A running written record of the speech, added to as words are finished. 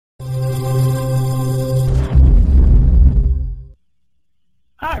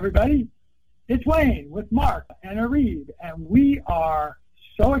everybody. It's Wayne with Mark and Areed, and we are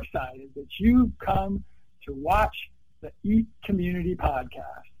so excited that you've come to watch the Eat Community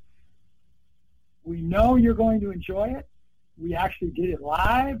podcast. We know you're going to enjoy it. We actually did it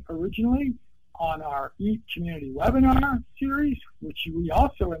live originally on our Eat Community webinar series, which we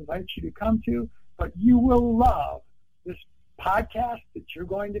also invite you to come to, but you will love this podcast that you're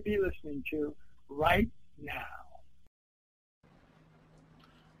going to be listening to right now.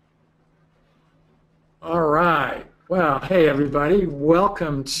 All right. Well, hey, everybody.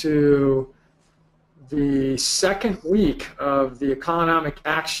 Welcome to the second week of the Economic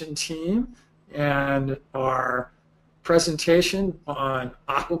Action Team and our presentation on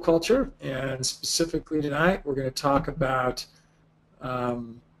aquaculture. And specifically tonight, we're going to talk about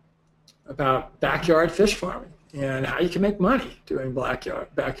backyard fish farming and how you can make money doing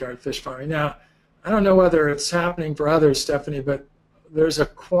backyard fish farming. Now, I don't know whether it's happening for others, Stephanie, but there's a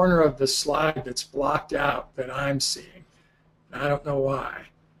corner of the slide that's blocked out that I'm seeing. I don't know why.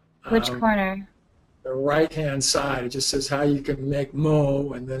 Which corner? The right-hand side. It just says how you can make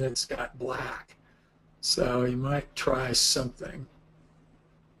mo, and then it's got black. So you might try something.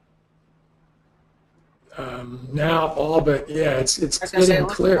 Now all but, yeah, it's getting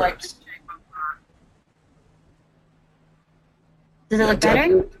clear. Does it look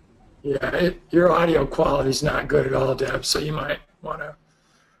better? Yeah, your audio quality is not good at all, Deb, so you might want to,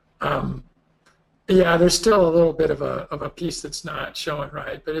 yeah, there's still a little bit of a piece that's not showing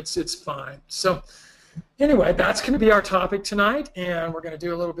right, but it's fine. So anyway, that's going to be our topic tonight, and we're going to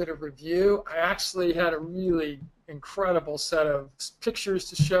do a little bit of review. I actually had a really incredible set of pictures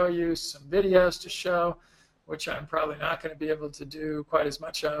to show you, some videos to show, which I'm probably not going to be able to do quite as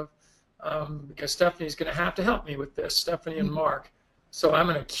much of because Stephanie's going to have to help me with this, Stephanie and Mark. So I'm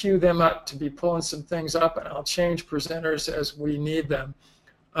going to cue them up to be pulling some things up, and I'll change presenters as we need them.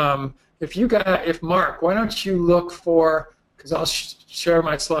 If Mark, why don't you look for, because I'll share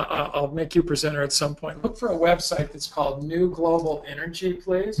my slide, I'll make you presenter at some point. Look for a website that's called New Global Energy,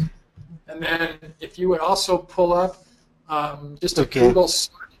 please. And then if you would also pull up just a Google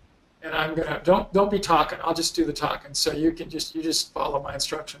search, and I'm gonna don't be talking. I'll just do the talking, so you just follow my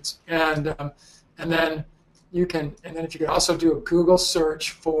instructions, and then. And then if you could also do a Google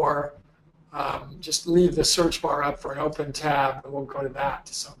search for, just leave the search bar up for an open tab, and we'll go to that at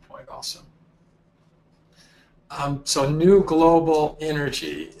some point also. So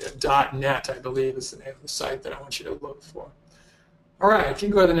newglobalenergy.net, I believe, is the name of the site that I want you to look for. All right, if you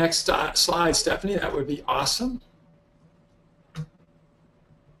can go to the next slide, Stephanie, that would be awesome.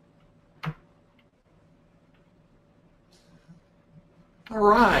 All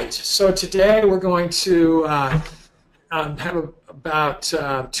right, so today we're going to have about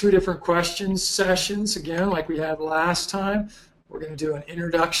 2 different questions sessions, again, like we had last time. We're going to do an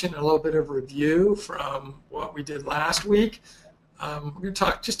introduction, a little bit of review from what we did last week. We're going to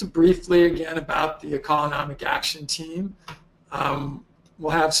talk just briefly again about the Economic Action Team.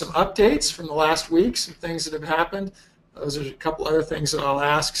 We'll have some updates from the last week, some things that have happened. Those are a couple other things that I'll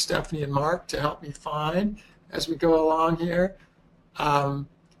ask Stephanie and Mark to help me find as we go along here.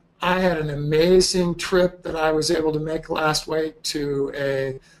 I had an amazing trip that I was able to make last week to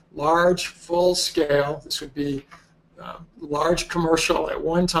a large, full-scale, this would be large commercial. At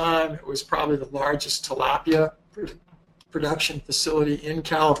one time, it was probably the largest tilapia production facility in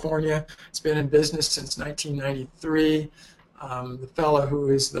California. It's been in business since 1993. The fellow who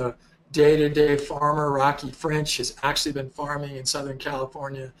is the day-to-day farmer, Rocky French, has actually been farming in Southern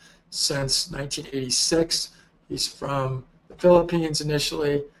California since 1986. He's from the Philippines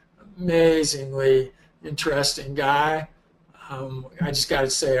initially. Amazingly interesting guy. I just got to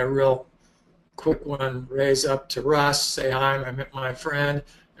say a real quick one, raise up to Russ, say hi, my friend.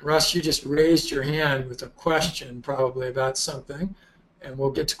 And Russ, you just raised your hand with a question probably about something, and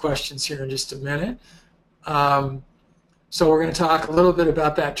we'll get to questions here in just a minute. So we're going to talk a little bit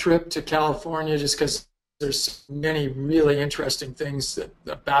about that trip to California just because there's many really interesting things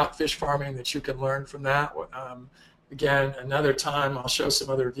about fish farming that you can learn from that. Again, another time I'll show some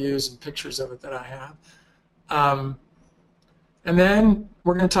other views and pictures of it that I have. And then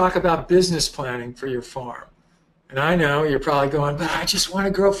we're going to talk about business planning for your farm. And I know you're probably going, but I just want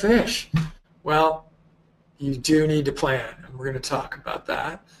to grow fish. Well, you do need to plan, and we're going to talk about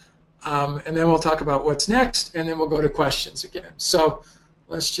that. And then we'll talk about what's next, and then we'll go to questions again. So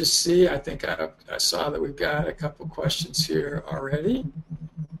let's just see. I think I saw that we've got a couple questions here already.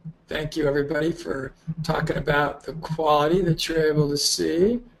 Thank you, everybody, for talking about the quality that you're able to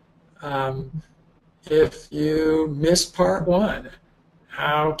see. If you missed part 1,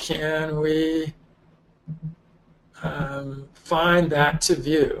 how can we find that to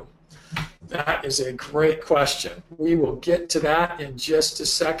view? That is a great question. We will get to that in just a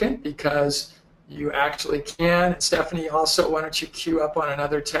second because you actually can. Stephanie, also, why don't you queue up on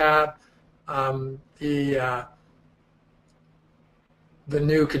another tab the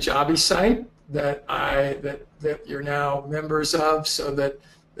new Kajabi site that you're now members of, so that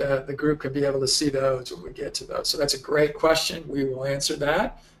the group can be able to see those when we get to those. So that's a great question. We will answer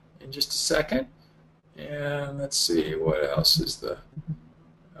that in just a second. And let's see, what else is the...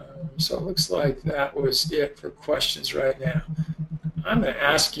 so it looks like that was it for questions right now. I'm going to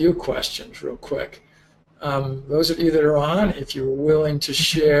ask you questions real quick. Those of you that are on, if you're willing to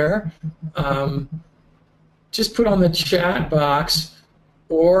share, just put on the chat box,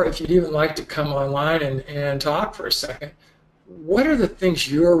 or if you'd even like to come online and talk for a second, what are the things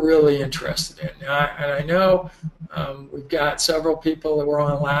you're really interested in? Now, and I know we've got several people that were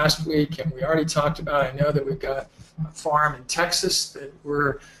on last week, and we already talked about, I know that we've got a farm in Texas that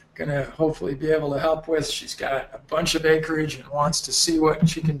we're going to hopefully be able to help with. She's got a bunch of acreage and wants to see what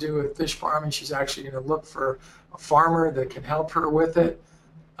she can do with fish farming. She's actually going to look for a farmer that can help her with it.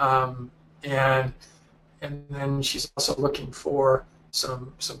 And then she's also looking for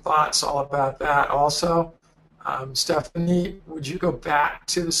some thoughts all about that also. Stephanie, would you go back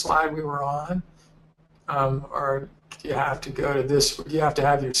to the slide we were on? Or do you have to go to this? Do you have to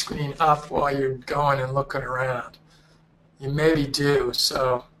have your screen up while you're going and looking around? You maybe do.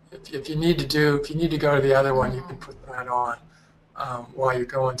 So if you need to go to the other one, you can put that on while you're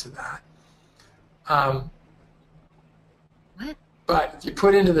going to that. What? But if you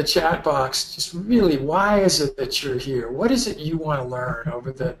put into the chat box, just really, why is it that you're here? What is it you want to learn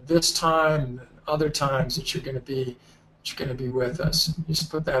over this time and other times that you're going to be with us? Just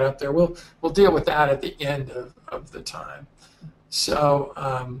put that up there. We'll deal with that at the end of the time. So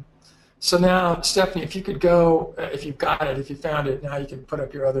so now, Stephanie, if you could go, if you've got it, if you found it, now you can put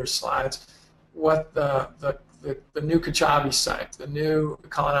up your other slides. What the new Kajabi site, the new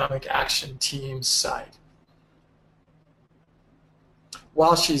Economic Action Team site.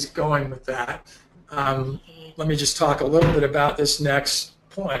 While she's going with that, let me just talk a little bit about this next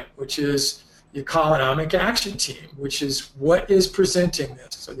point, which is the Economic Action Team, which is what is presenting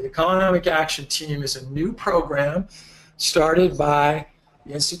this. So the Economic Action Team is a new program started by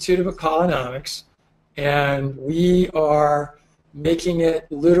the Institute of Economics, and we are making it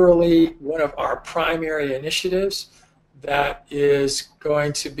literally one of our primary initiatives that is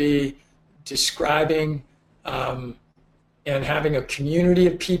going to be describing and having a community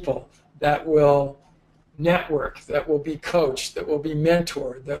of people that will network, that will be coached, that will be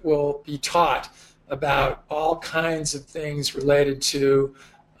mentored, that will be taught about all kinds of things related to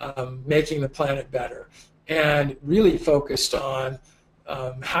making the planet better, and really focused on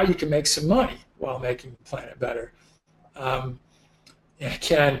how you can make some money while making the planet better. And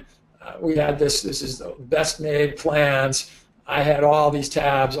again, we had this is the best made plans. I had all these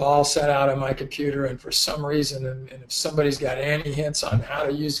tabs all set out on my computer, and for some reason, and if somebody's got any hints on how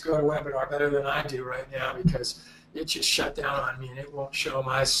to use GoToWebinar better than I do right now, because it just shut down on me and it won't show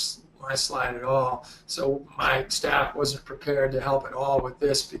my slide at all. So my staff wasn't prepared to help at all with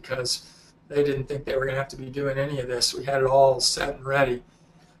this because they didn't think they were going to have to be doing any of this. We had it all set and ready.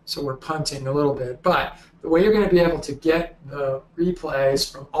 So we're punting a little bit. But the way you're going to be able to get the replays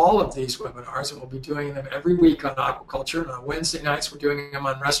from all of these webinars, and we'll be doing them every week on aquaculture, and on Wednesday nights we're doing them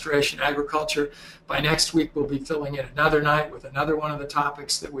on restoration agriculture. By next week we'll be filling in another night with another one of the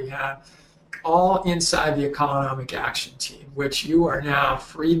topics that we have, all inside the Economic Action Team, which you are now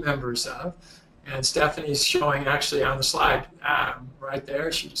free members of. And Stephanie's showing actually on the slide right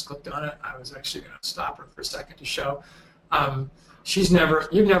there. She just clicked on it. I was actually going to stop her for a second to show. You've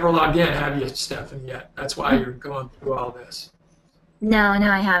never logged in, have you, Stephanie, yet? That's why you're going through all this. No,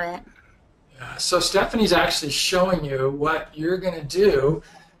 I haven't. Yeah, so Stephanie's actually showing you what you're going to do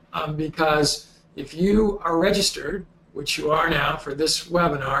because if you are registered, which you are now for this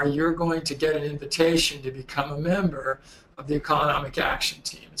webinar, you're going to get an invitation to become a member of the Economic Action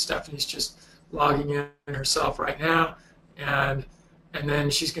Team. And Stephanie's just logging in herself right now, and then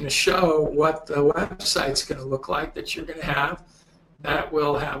she's going to show what the website's going to look like that you're going to have. That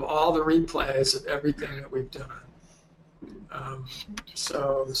will have all the replays of everything that we've done.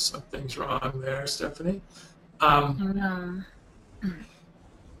 So something's wrong there, Stephanie. No.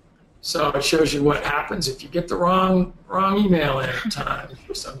 So it shows you what happens if you get the wrong email in at times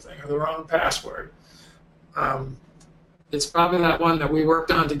or something, or the wrong password. It's probably that one that we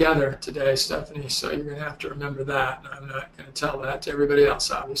worked on together today, Stephanie, so you're going to have to remember that. And I'm not going to tell that to everybody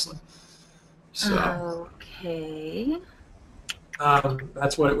else, obviously. So, okay.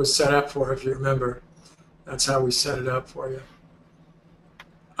 that's what it was set up for, if you remember. That's how we set it up for you.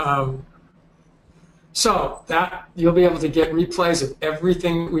 So that you'll be able to get replays of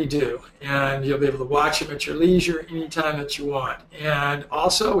everything we do, and you'll be able to watch them at your leisure anytime that you want. And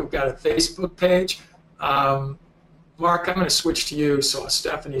also, we've got a Facebook page. Mark, I'm going to switch to you. So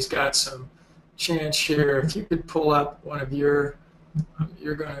Stephanie's got some chance here. If you could pull up one of your,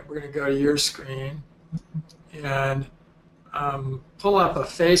 we're going to go to your screen and pull up a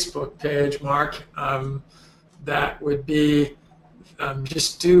Facebook page, Mark. That would be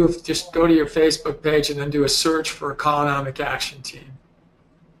just go to your Facebook page and then do a search for Economic Action Team.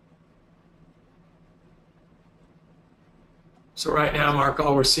 So right now, Mark,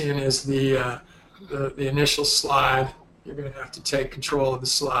 all we're seeing is the initial slide. You're going to have to take control of the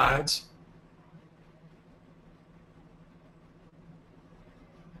slides.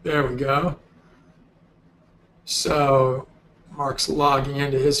 There we go. So Mark's logging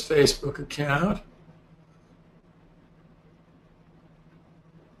into his Facebook account.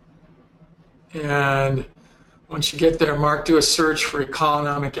 And once you get there, Mark, do a search for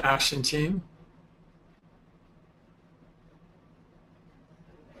Economic Action Team.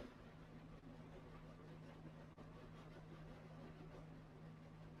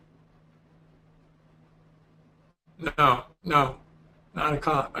 No, not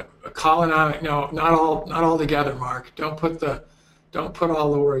economic. No, not all together, Mark. Don't put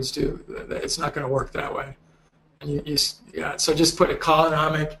all the words. It's not going to work that way. And yeah. So just put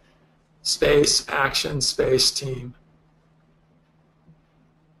economic space action space team.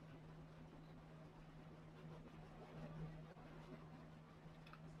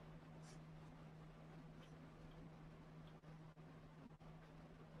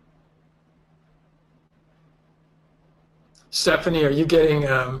 Stephanie, are you getting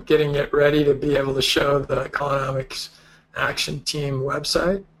it ready to be able to show the Economics Action Team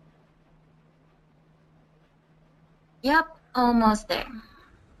website? Yep, almost there.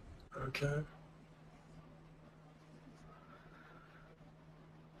 Okay.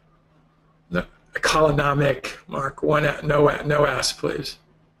 No, economic, Mark, no S, please.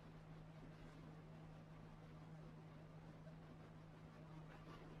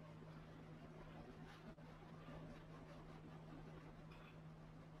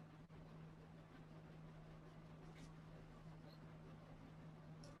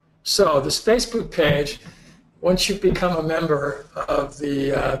 So this Facebook page, once you've become a member of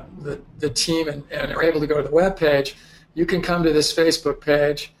the team and are able to go to the web page, you can come to this Facebook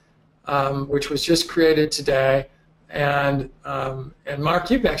page, which was just created today. And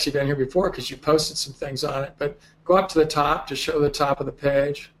Mark, you've actually been here before because you posted some things on it. But go up to the top to show the top of the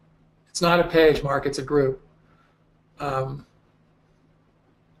page. It's not a page, Mark. It's a group.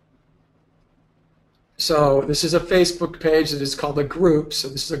 So this is a Facebook page that is called a group. So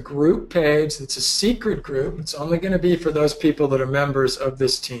this is a group page. It's a secret group. It's only going to be for those people that are members of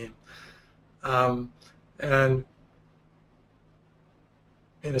this team. And in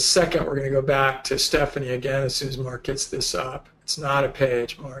a second, we're going to go back to Stephanie again as soon as Mark gets this up. It's not a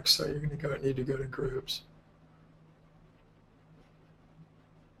page, Mark, so you're going to need to go to groups.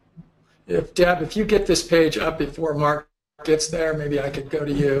 Deb, if you get this page up before Mark gets there, maybe I could go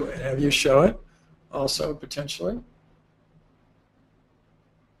to you and have you show it also, potentially.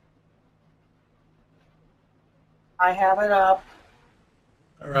 I have it up.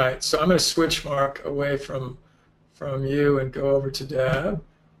 All right, so I'm going to switch, Mark, away from you and go over to Deb,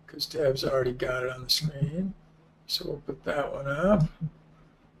 because Deb's already got it on the screen. So we'll put that one up.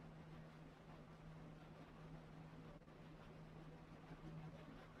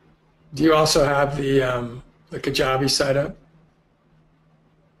 Do you also have the Kajabi site up?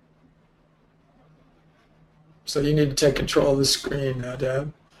 So you need to take control of the screen now,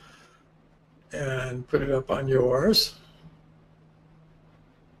 Deb, and put it up on yours.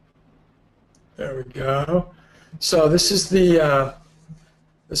 There we go. So this is the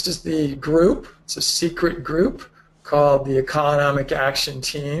group. It's a secret group called the Economic Action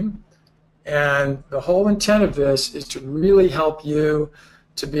Team, and the whole intent of this is to really help you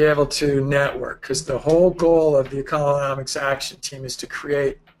to be able to network, because the whole goal of the Economics Action Team is to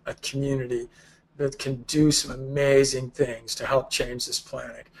create a community that can do some amazing things to help change this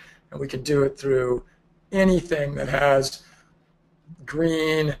planet. And we can do it through anything that has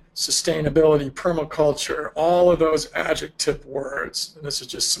green, sustainability, permaculture, all of those adjective words. And this is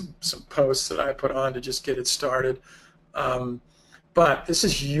just some posts that I put on to just get it started. But this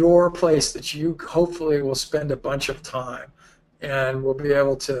is your place that you hopefully will spend a bunch of time, and we'll be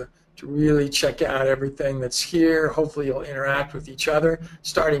able to really check out everything that's here. Hopefully you'll interact with each other.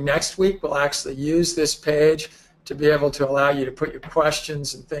 Starting next week, we'll actually use this page to be able to allow you to put your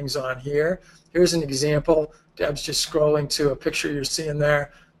questions and things on here. Here's an example. Deb's just scrolling to a picture you're seeing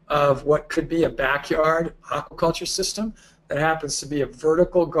there of what could be a backyard aquaculture system that happens to be a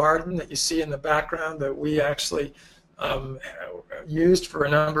vertical garden that you see in the background that we actually used for a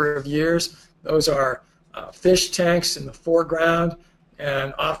number of years. Those are fish tanks in the foreground,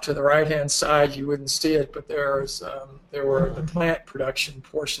 and off to the right-hand side, you wouldn't see it, but there were the plant production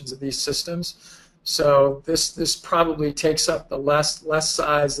portions of these systems. So this probably takes up the less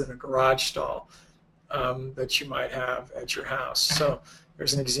size than a garage stall that you might have at your house. So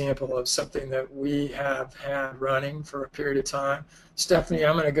there's an example of something that we have had running for a period of time. Stephanie,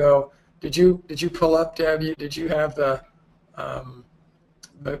 I'm going to go. Did you pull up, Deb? Did you have the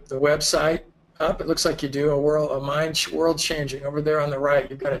website up? It looks like you do. A world changing over there on the right.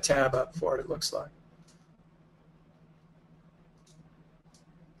 You've got a tab up for it. It looks like.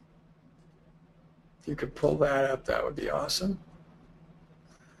 If you could pull that up, that would be awesome.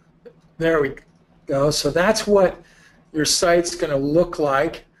 There we go. So that's what your site's going to look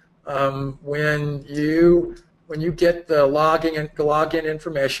like when you get the login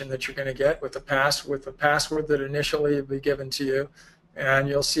information that you're going to get with the password that initially will be given to you, and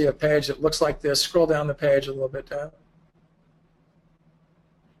you'll see a page that looks like this. Scroll down the page a little bit, Deb.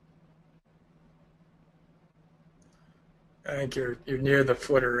 I think you're near the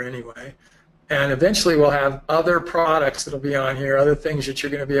footer anyway. And eventually we'll have other products that'll be on here, other things that you're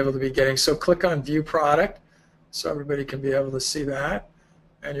going to be able to be getting. So click on View Product so everybody can be able to see that.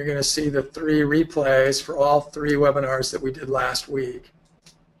 And you're going to see the 3 replays for all 3 webinars that we did last week.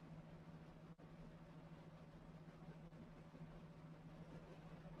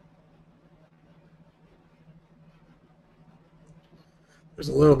 There's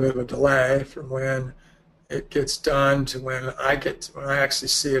a little bit of a delay from when it gets done to when I actually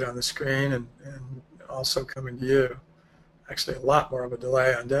see it on the screen and also coming to you. Actually, a lot more of a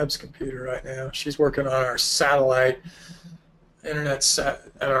delay on Deb's computer right now. She's working on our satellite internet set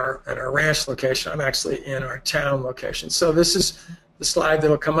at our ranch location. I'm actually in our town location. So this is the slide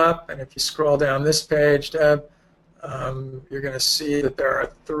that'll come up, and if you scroll down this page, Deb, you're going to see that there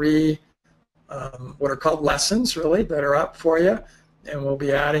are 3 what are called lessons, really, that are up for you, and we'll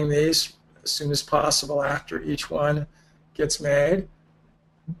be adding these as soon as possible after each one gets made.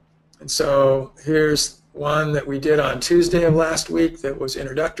 And so here's one that we did on Tuesday of last week that was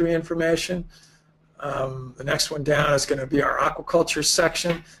introductory information. The next one down is going to be our aquaculture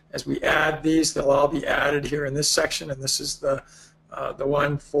section. As we add these, they'll all be added here in this section, and this is the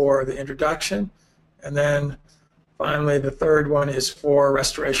one for the introduction. And then finally, the third one is for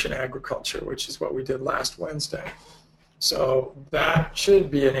restoration agriculture, which is what we did last Wednesday. So that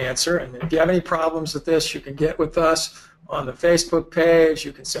should be an answer. And if you have any problems with this, you can get with us on the Facebook page.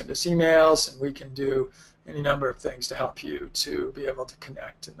 You can send us emails, and we can do any number of things to help you to be able to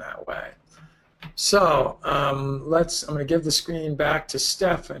connect in that way. So I'm going to give the screen back to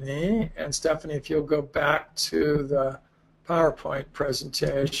Stephanie. And Stephanie, if you'll go back to the PowerPoint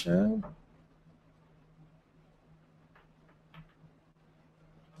presentation.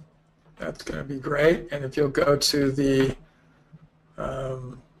 That's going to be great. And if you'll go to the,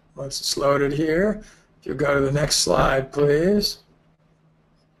 once it's loaded here, if you'll go to the next slide, please.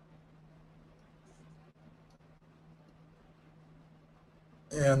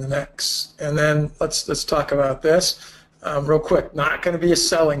 And the next, and then let's talk about this real quick. Not going to be a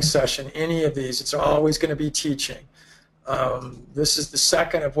selling session, any of these. It's always going to be teaching. This is the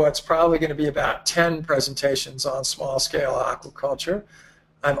second of what's probably going to be about 10 presentations on small-scale aquaculture.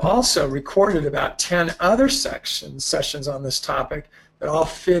 I've also recorded about 10 other sessions on this topic that all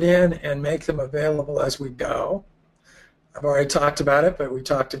fit in and make them available as we go. I've already talked about it, but we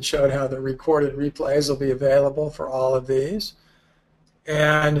talked and showed how the recorded replays will be available for all of these.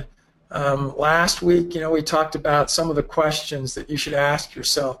 And last week, we talked about some of the questions that you should ask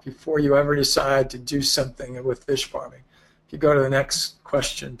yourself before you ever decide to do something with fish farming. If you go to the next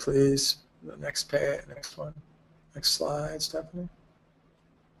question, please, the next page, next one, next slide, Stephanie.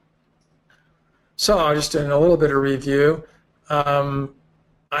 So just in a little bit of review, I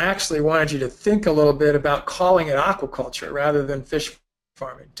actually wanted you to think a little bit about calling it aquaculture rather than fish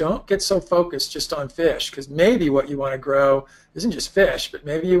farming. Don't get so focused just on fish, because maybe what you want to grow isn't just fish, but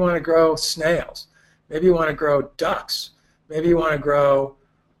maybe you want to grow snails. Maybe you want to grow ducks. Maybe you want to grow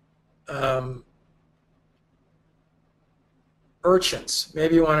urchins.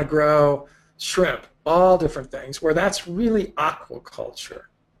 Maybe you want to grow shrimp, all different things, where that's really aquaculture.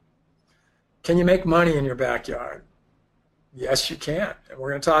 Can you make money in your backyard? Yes, you can, and we're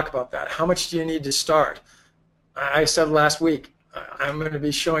going to talk about that. How much do you need to start? I said last week, I'm going to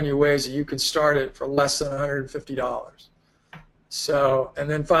be showing you ways that you can start it for less than $150. So, and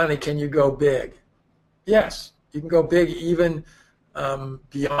then finally, can you go big? Yes, you can go big even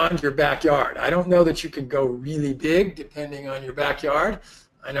beyond your backyard. I don't know that you can go really big depending on your backyard.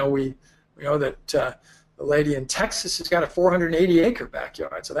 I know we know that the lady in Texas has got a 480-acre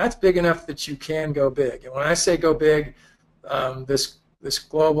backyard, so that's big enough that you can go big. And when I say go big, this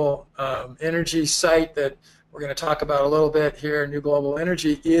global energy site that we're going to talk about a little bit here, New Global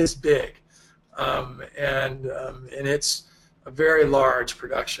Energy, is big, and it's a very large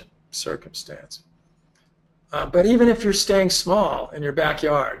production circumstance. But even if you're staying small in your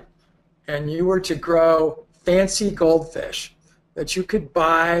backyard and you were to grow fancy goldfish, that you could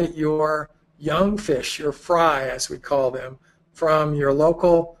buy your young fish, your fry as we call them, from your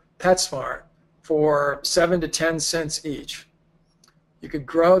local PetSmart for 7 to 10 cents each. You could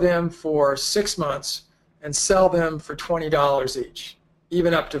grow them for 6 months and sell them for $20 each,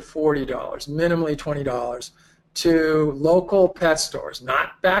 even up to $40, minimally $20, to local pet stores,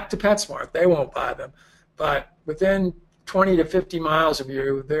 not back to PetSmart. They won't buy them. But within 20 to 50 miles of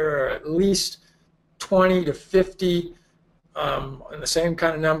you, there are at least 20 to 50, and the same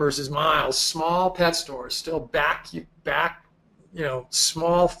kind of numbers as miles, small pet stores, still back,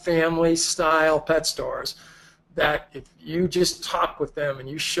 small family-style pet stores that if you just talk with them and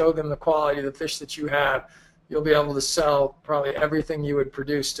you show them the quality of the fish that you have, you'll be able to sell probably everything you would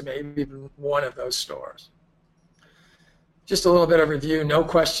produce to maybe even one of those stores. Just a little bit of review. No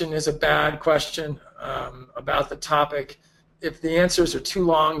question is a bad question about the topic. If the answers are too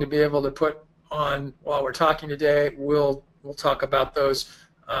long to be able to put on while we're talking today, we'll talk about those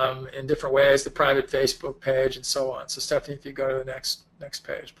in different ways, the private Facebook page and so on. So Stephanie, if you go to the next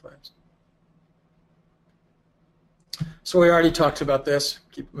page, please. So we already talked about this.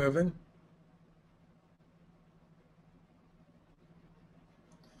 Keep moving.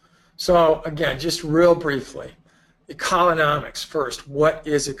 So again, just real briefly, economics first. What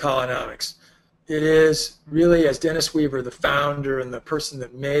is economics? It is really, as Dennis Weaver, the founder and the person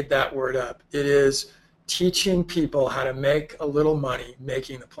that made that word up, it is teaching people how to make a little money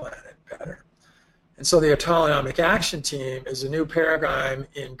making the planet better. And so the Autonomic Action Team is a new paradigm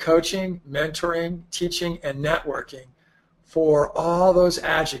in coaching, mentoring, teaching, and networking for all those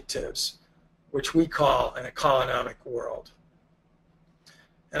adjectives which we call an economic world.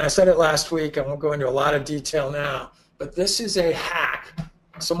 And I said it last week, I won't go into a lot of detail now, but this is a hack,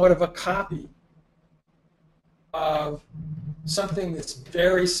 somewhat of a copy of something that's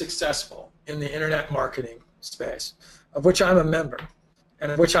very successful in the internet marketing space, of which I'm a member,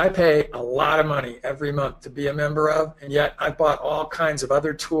 and of which I pay a lot of money every month to be a member of, and yet I've bought all kinds of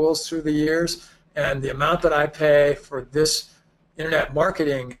other tools through the years, and the amount that I pay for this internet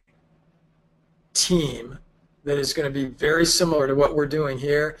marketing team that is going to be very similar to what we're doing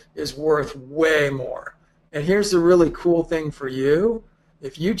here is worth way more. And here's the really cool thing for you.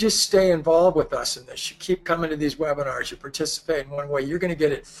 If you just stay involved with us in this, you keep coming to these webinars, you participate in one way, you're going to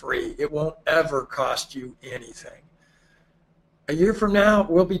get it free. It won't ever cost you anything. A year from now,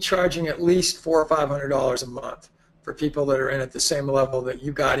 we'll be charging at least $400 or $500 a month for people that are in at the same level that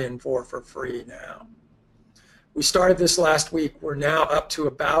you got in for free now. We started this last week. We're now up to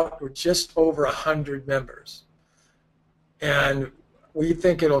we're just over 100 members. And we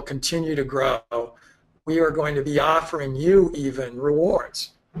think it'll continue to grow. We are going to be offering you even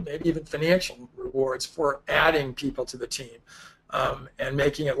rewards, maybe even financial rewards for adding people to the team and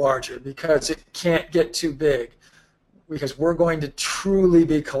making it larger, because it can't get too big, because we're going to truly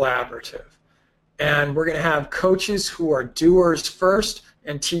be collaborative. And we're going to have coaches who are doers first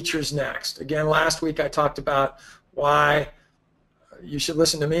and teachers next. Again, last week I talked about why you should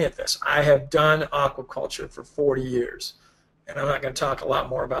listen to me at this. I have done aquaculture for 40 years. And I'm not going to talk a lot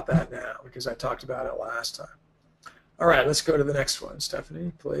more about that now because I talked about it last time. All right, let's go to the next one.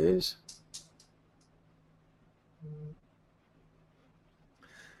 Stephanie, please.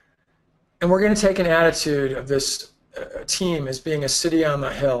 And we're going to take an attitude of this team as being a city on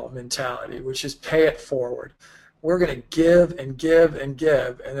the hill mentality, which is pay it forward. We're going to give and give and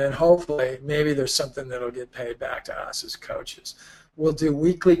give, and then hopefully maybe there's something that will get paid back to us as coaches. We'll do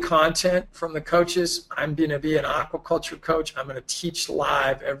weekly content from the coaches. I'm going to be an aquaculture coach. I'm going to teach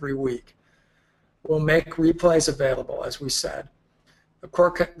live every week. We'll make replays available, as we said. The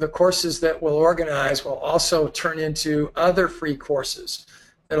courses that we'll organize will also turn into other free courses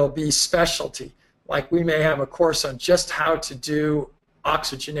that'll be specialty. Like we may have a course on just how to do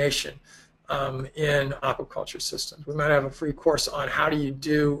oxygenation in aquaculture systems. We might have a free course on how do you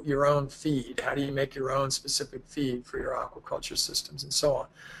do your own feed, how do you make your own specific feed for your aquaculture systems, and so on.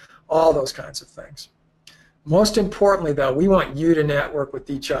 All those kinds of things. Most importantly, though, we want you to network with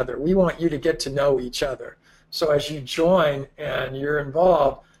each other. We want you to get to know each other. So as you join and you're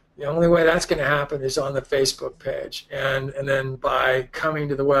involved, the only way that's going to happen is on the Facebook page, and then by coming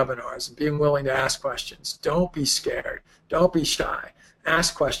to the webinars and being willing to ask questions. Don't be scared. Don't be shy.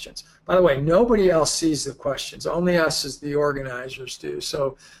 Ask questions. By the way, nobody else sees the questions. Only us as the organizers do.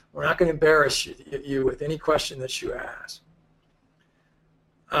 So we're not going to embarrass you with any question that you ask.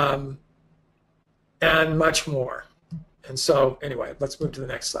 And much more. And so anyway, let's move to the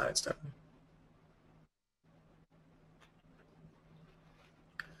next slide, Stephanie.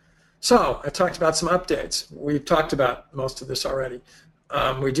 So I talked about some updates. We've talked about most of this already.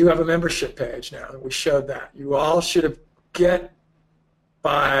 We do have a membership page now. We showed that. You all should get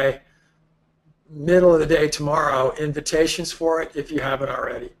by middle of the day tomorrow invitations for it if you haven't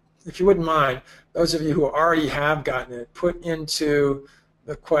already. If you wouldn't mind, those of you who already have gotten it, put into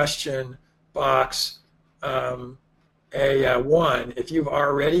the question box a 1 if you've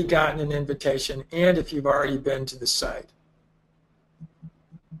already gotten an invitation and if you've already been to the site.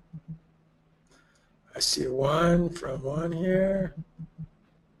 I see a 1 from 1 here.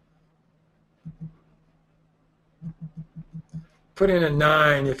 Put in a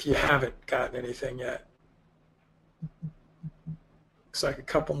 9 if you haven't gotten anything yet. Looks like a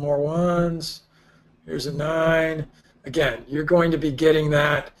couple more 1s. Here's a 9. Again, you're going to be getting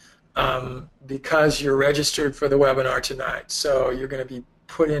that because you're registered for the webinar tonight. So you're going to be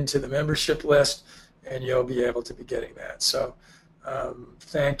put into the membership list and you'll be able to be getting that. So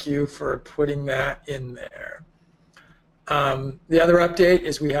thank you for putting that in there. The other update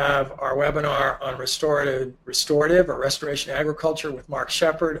is we have our webinar on restorative or restoration agriculture with Mark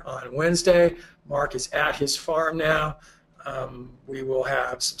Shepard on Wednesday. Mark is at his farm now. We will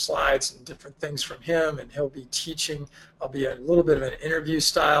have some slides and different things from him, and he'll be teaching. I'll be a little bit of an interview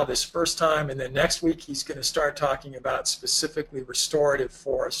style this first time, and then next week he's going to start talking about specifically restorative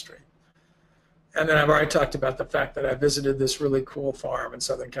forestry. And then I've already talked about the fact that I visited this really cool farm in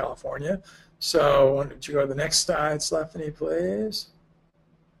Southern California. So why don't you go to the next slide, Stephanie, please?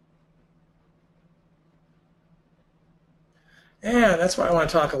 And that's what I want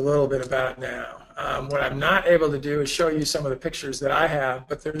to talk a little bit about now. What I'm not able to do is show you some of the pictures that I have,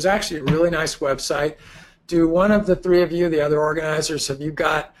 but there's actually a really nice website. Do one of the three of you, the other organizers, have you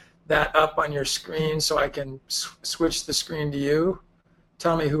got that up on your screen so I can switch the screen to you?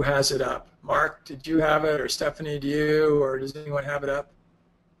 Tell me who has it up. Mark, did you have it, or Stephanie, do you, or does anyone have it up?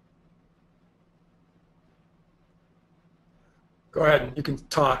 Go ahead, you can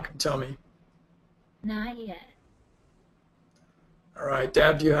talk and tell me. Not yet. All right,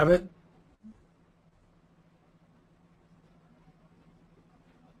 Deb, do you have it?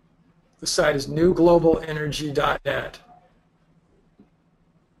 The site is newglobalenergy.net.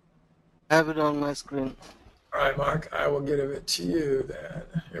 I have it on my screen. All right, Mark, I will give it to you then.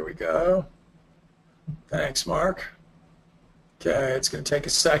 Here we go. Thanks, Mark. Okay, it's going to take a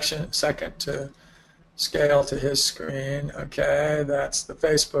second to scale to his screen. Okay, that's the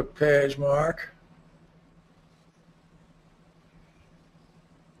Facebook page, Mark.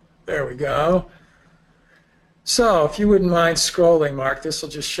 There we go. So if you wouldn't mind scrolling, Mark, this will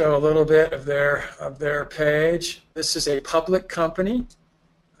just show a little bit of their page. This is a public company.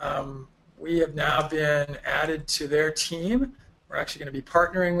 We have now been added to their team. We're actually going to be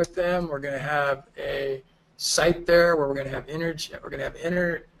partnering with them. We're going to have a site there where we're going to have interns that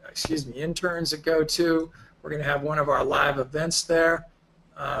go to. We're going to have one of our live events there.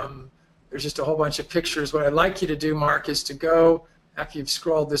 There's just a whole bunch of pictures. What I'd like you to do, Mark, is to go, after you've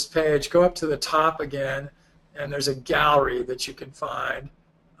scrolled this page, go up to the top again, and there's a gallery that you can find.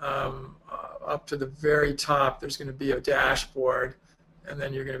 Up to the very top, there's going to be a dashboard, and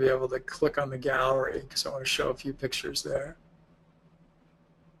then you're going to be able to click on the gallery because I want to show a few pictures there.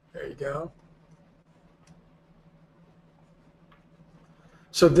 There you go.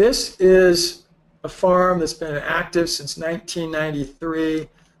 So this is a farm that's been active since 1993.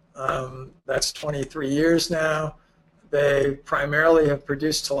 That's 23 years now. They primarily have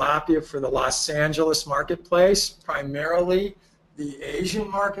produced tilapia for the Los Angeles marketplace, primarily the Asian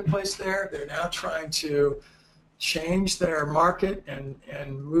marketplace there. They're now trying to change their market and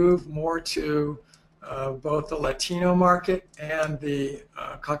move more to both the Latino market and the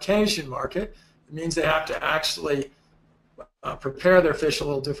Caucasian market. It means they have to actually prepare their fish a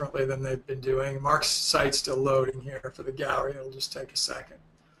little differently than they've been doing. Mark's site's still loading here for the gallery. It'll just take a second.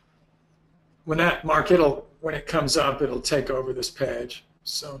 When that Mark, when it comes up, it'll take over this page.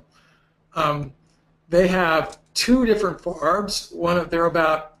 So they have two different farms. They're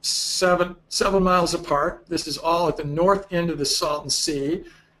about seven miles apart. This is all at the north end of the Salton Sea.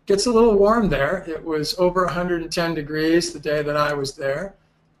 gets a little warm there. It was over 110 degrees the day that I was there.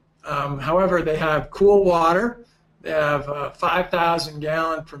 However, they have cool water. They have a 5,000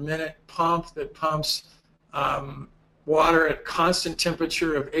 gallon per minute pump that pumps water at constant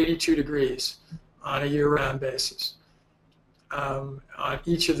temperature of 82 degrees on a year-round basis on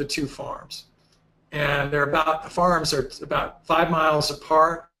each of the two farms. And the farms are about 5 miles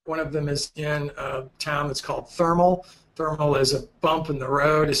apart. One of them is in a town that's called Thermal. Thermal is a bump in the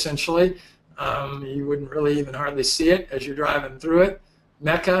road, essentially. You wouldn't really even hardly see it as you're driving through it.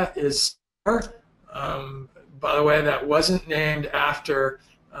 Mecca is by the way, that wasn't named after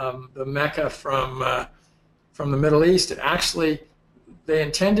the Mecca from the Middle East. It actually, they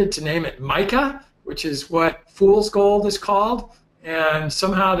intended to name it Micah, which is what fool's gold is called, and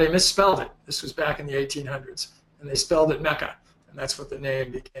somehow they misspelled it. This was back in the 1800s, and they spelled it Mecca, and that's what the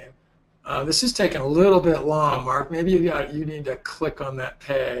name became. This is taking a little bit long, Mark. Maybe you need to click on that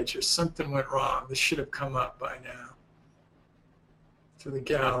page, or something went wrong. This should have come up by now to the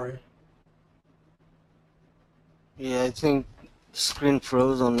gallery. Yeah, I think screen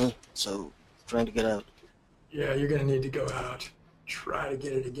froze on me, so trying to get out. Yeah, you're going to need to go out. Try to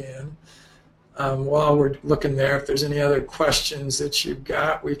get it again. While we're looking there, if there's any other questions that you've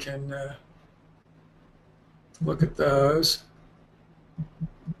got, we can look at those.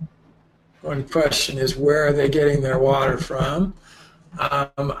 One question is, where are they getting their water from?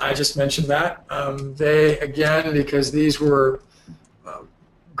 I just mentioned that. They, again, because these were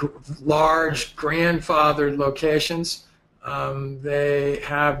large grandfathered locations, they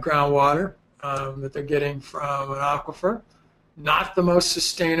have groundwater that they're getting from an aquifer. Not the most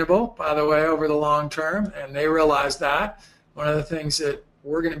sustainable, by the way, over the long term, and they realize that. One of the things that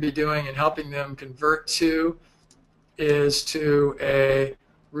we're going to be doing and helping them convert to is to a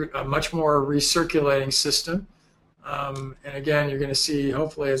much more recirculating system. And again, you're going to see,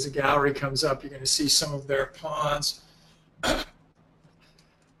 hopefully as the gallery comes up, you're going to see some of their ponds.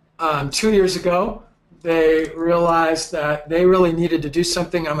 2 years ago, they realized that they really needed to do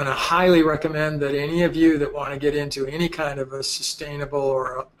something. I'm going to highly recommend that any of you that want to get into any kind of a sustainable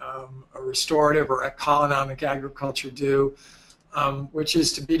or a restorative or economic agriculture do, which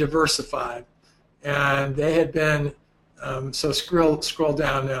is to be diversified. And they had been, so scroll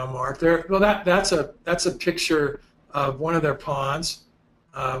down now, Mark. Well, that's a picture of one of their ponds,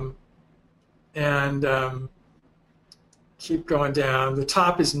 keep going down. The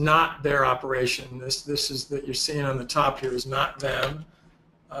top is not their operation. This is that you're seeing on the top here is not them.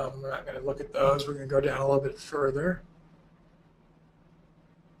 We're not going to look at those. We're going to go down a little bit further.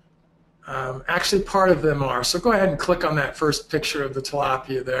 Actually, part of them are. So go ahead and click on that first picture of the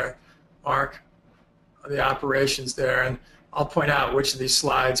tilapia there, Mark, the operations there. And I'll point out which of these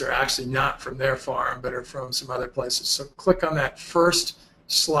slides are actually not from their farm, but are from some other places. So click on that first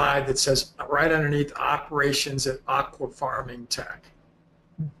slide that says right underneath operations at Aqua Farming Tech.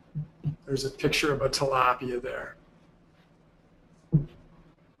 There's a picture of a tilapia there.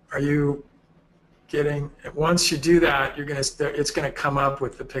 Are you getting, once you do that, you're going to, it's going to come up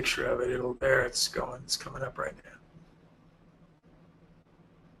with the picture of it. It's coming up right now.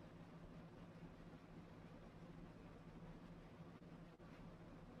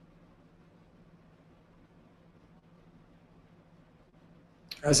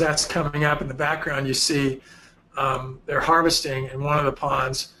 As that's coming up in the background, you see they're harvesting in one of the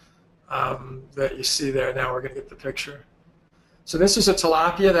ponds that you see there. Now we're going to get the picture. So this is a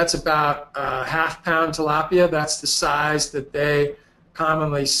tilapia. That's about a half-pound tilapia. That's the size that they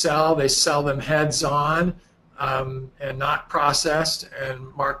commonly sell. They sell them heads on and not processed.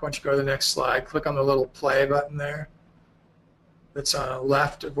 And Mark, why don't you go to the next slide? Click on the little play button there that's on the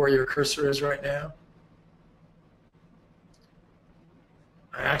left of where your cursor is right now.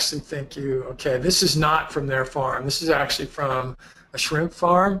 I actually think okay, this is not from their farm. This is actually from a shrimp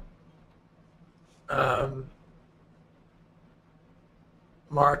farm.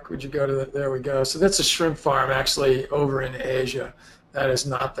 Mark, would you go to there we go. So that's a shrimp farm actually over in Asia. That is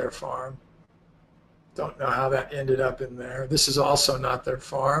not their farm. Don't know how that ended up in there. This is also not their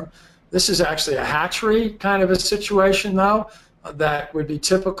farm. This is actually a hatchery kind of a situation, though, that would be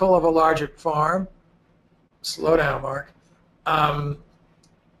typical of a larger farm. Slow down, Mark.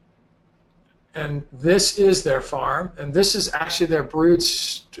 And this is their farm, and this is actually their brood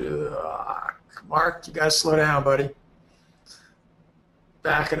stock. Mark, you got to slow down, buddy.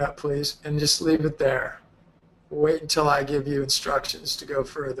 Back it up, please, and just leave it there. Wait until I give you instructions to go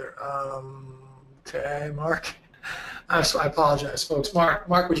further. Okay, Mark. I apologize, folks. Mark,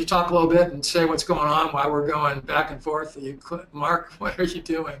 would you talk a little bit and say what's going on while we're going back and forth? Mark, what are you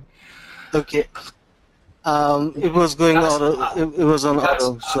doing? Okay. It was going That's- auto. It was on that's-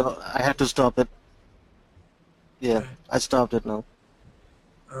 auto, so I had to stop it. Yeah, Okay. I stopped it now.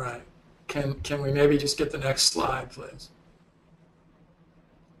 All right. Can we maybe just get the next slide, please?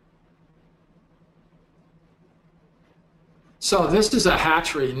 So this is a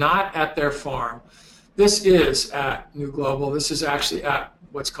hatchery, not at their farm. This is at New Global. This is actually at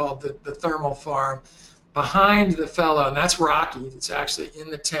what's called the thermal farm behind the fellow, and that's Rocky. It's actually in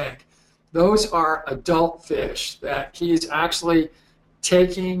the tank. Those are adult fish that he's actually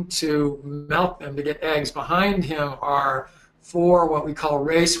taking to milk them to get eggs. Behind him are 4 what we call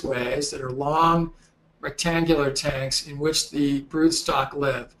raceways that are long rectangular tanks in which the broodstock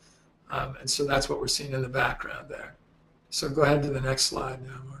live. And so that's what we're seeing in the background there. So go ahead to the next slide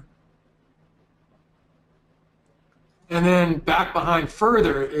now, Mark. And then back behind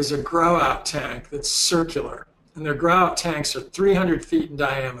further is a grow-out tank that's circular. And their grow-out tanks are 300 feet in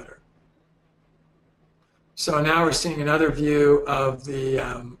diameter. So now we're seeing another view of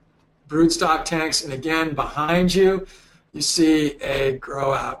the broodstock tanks. And again, behind you, you see a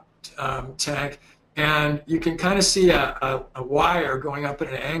grow-out tank. And you can kind of see a wire going up at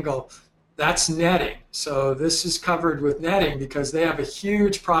an angle. That's netting. So this is covered with netting because they have a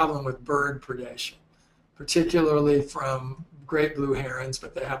huge problem with bird predation, particularly from great blue herons,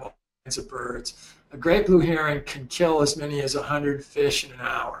 but they have all kinds of birds. A great blue heron can kill as many as 100 fish in an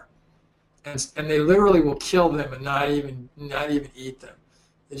hour. And they literally will kill them and not even eat them.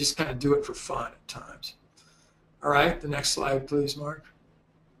 They just kind of do it for fun at times. All right, the next slide, please, Mark.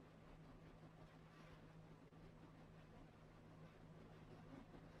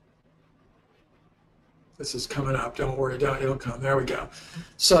 This is coming up. Don't worry, it'll come. There we go.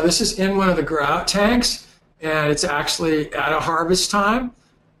 So this is in one of the grout tanks, and it's actually at a harvest time.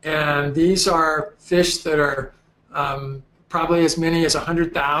 And these are fish that are probably as many as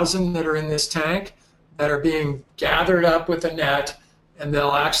 100,000 that are in this tank that are being gathered up with a net, and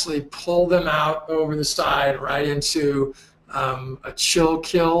they'll actually pull them out over the side right into a chill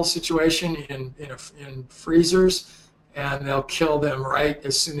kill situation in freezers, and they'll kill them right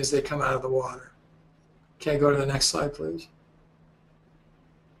as soon as they come out of the water. Okay, go to the next slide, please.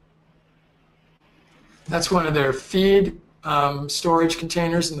 That's one of their feed storage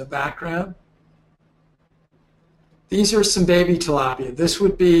containers in the background. These are some baby tilapia. This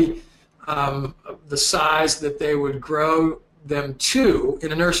would be the size that they would grow them to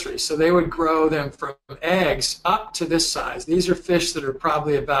in a nursery. So they would grow them from eggs up to this size. These are fish that are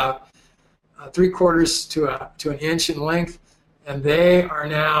probably about 3/4 to an inch in length, and they are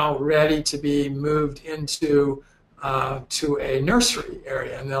now ready to be moved into to a nursery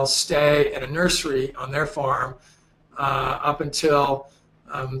area, and they'll stay at a nursery on their farm up until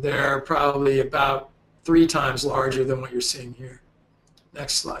they're probably about 3 times larger than what you're seeing here.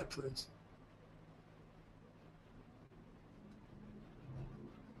 Next slide, please.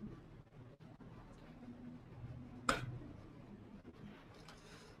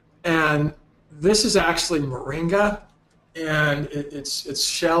 And this is actually moringa, and it's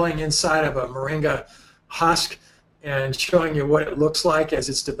shelling inside of a moringa husk and showing you what it looks like as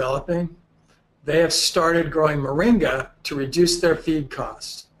it's developing. They have started growing moringa to reduce their feed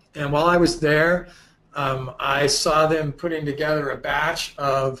costs. And while I was there, I saw them putting together a batch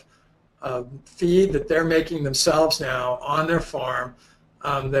of feed that they're making themselves now on their farm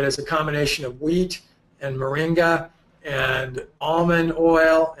that is a combination of wheat and moringa and almond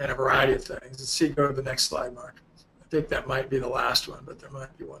oil and a variety of things. Let's see, go to the next slide, Mark. I think that might be the last one, but there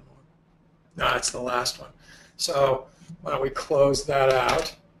might be one more. No, it's the last one. So why don't we close that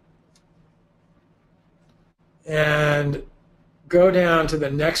out and go down to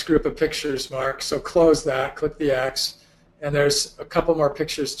the next group of pictures, Mark. So close that, click the X, and there's a couple more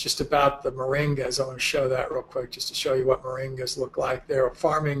pictures just about the moringas. I want to show that real quick just to show you what moringas look like. They're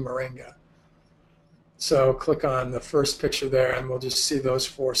farming moringa. So click on the first picture there, and we'll just see those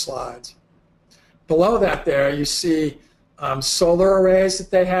 4 slides. Below that there, you see solar arrays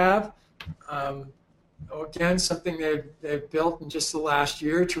that they have. Again, something they've built in just the last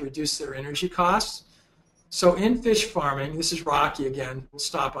year to reduce their energy costs. So in fish farming, this is Rocky again. We'll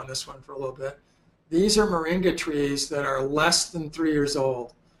stop on this one for a little bit. These are moringa trees that are less than 3 years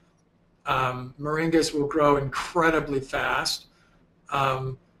old. Moringas will grow incredibly fast.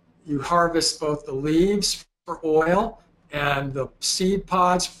 You harvest both the leaves for oil and the seed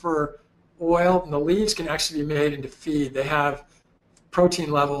pods for oil, and the leaves can actually be made into feed. They have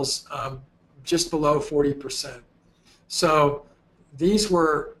protein levels just below 40%. So these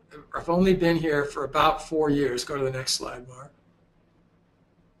have only been here for about 4 years. Go to the next slide, Mark.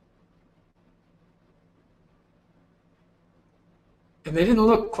 And they didn't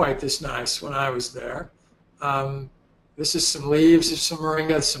look quite this nice when I was there. This is some leaves of some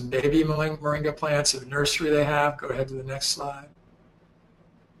moringa, some baby moringa plants in the nursery they have. Go ahead to the next slide.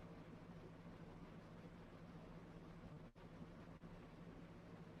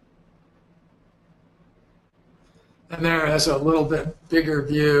 And there is a little bit bigger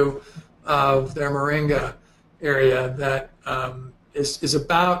view of their moringa area that is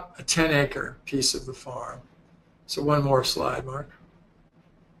about a 10-acre piece of the farm. So one more slide, Mark.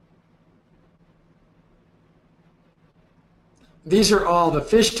 These are all the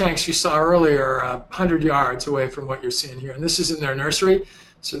fish tanks you saw earlier, 100 yards away from what you're seeing here. And this is in their nursery.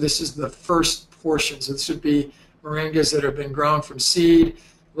 So this is the first portion. So this would be moringas that have been grown from seed,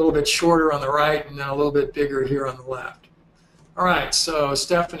 a little bit shorter on the right, and then a little bit bigger here on the left. All right, so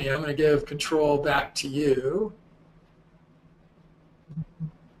Stephanie, I'm going to give control back to you.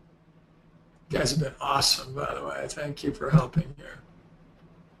 You guys have been awesome, by the way. Thank you for helping here.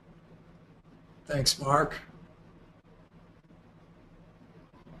 Thanks, Mark.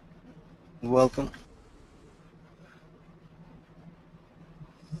 You're welcome.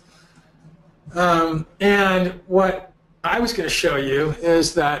 And what I was going to show you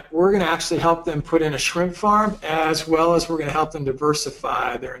is that we're going to actually help them put in a shrimp farm, as well as we're going to help them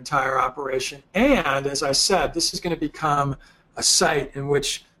diversify their entire operation. And as I said, this is going to become a site in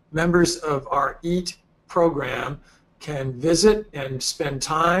which members of our EAT program can visit and spend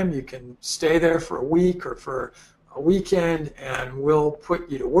time. You can stay there for a week or for a weekend, and we'll put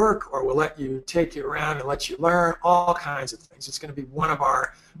you to work, or we'll let you take you around and let you learn all kinds of things. It's going to be one of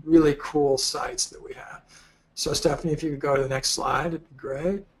our really cool sites that we have. So Stephanie, if you could go to the next slide, it'd be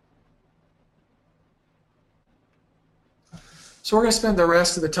great. So we're going to spend the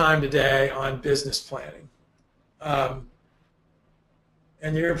rest of the time today on business planning.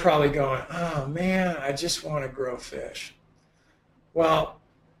 And you're probably going, oh man, I just want to grow fish. Well,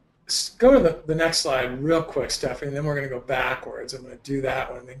 go to the next slide real quick, Stephanie, and then we're going to go backwards. I'm going to do that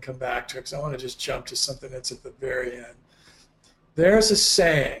one and then come back to it because I want to just jump to something that's at the very end. There's a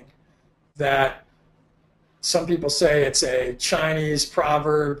saying that some people say it's a Chinese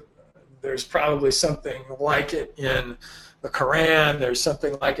proverb. There's probably something like it in the Quran. There's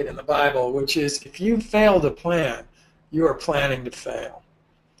something like it in the Bible, which is if you fail to plan, you are planning to fail.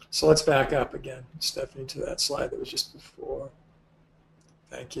 So let's back up again, Stephanie, to that slide that was just before.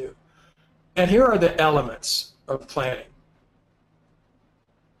 Thank you. And here are the elements of planning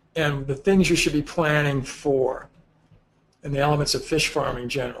and the things you should be planning for, and the elements of fish farming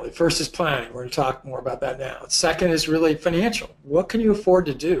generally. First is planning. We're going to talk more about that now. Second is really financial. What can you afford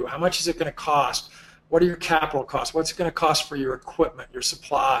to do? How much is it going to cost? What are your capital costs? What's it going to cost for your equipment, your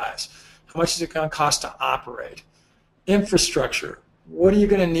supplies? How much is it going to cost to operate? Infrastructure. What are you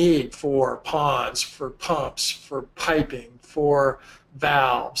going to need for ponds, for pumps, for piping, for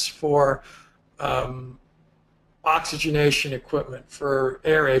valves, for oxygenation equipment, for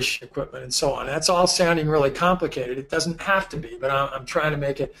aeration equipment, and so on? That's all sounding really complicated. It doesn't have to be, but I'm trying to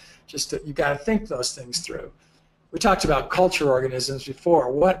make it just that you got to think those things through. We talked about culture organisms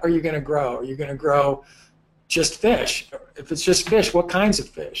before. What are you going to grow? Are you going to grow just fish? If it's just fish, what kinds of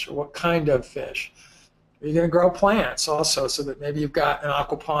fish, or what kind of fish? Are you going to grow plants also, so that maybe you've got an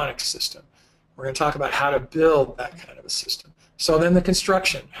aquaponics system? We're going to talk about how to build that kind of a system. So then the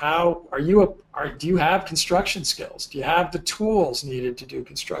construction. How are you? Do you have construction skills? Do you have the tools needed to do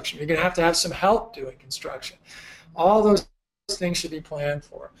construction? You're going to have some help doing construction. All those things should be planned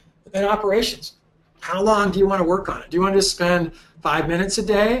for. And then operations. How long do you want to work on it? Do you want to spend 5 minutes a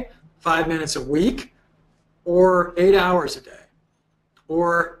day, 5 minutes a week, or 8 hours a day?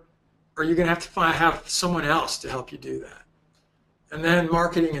 Or are you going to have someone else to help you do that? And then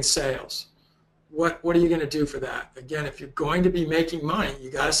marketing and sales. What are you going to do for that? Again, if you're going to be making money, you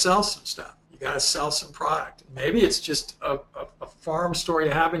got to sell some stuff. You got to sell some product. Maybe it's just a farm store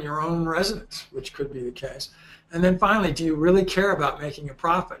you have in your own residence, which could be the case. And then finally, do you really care about making a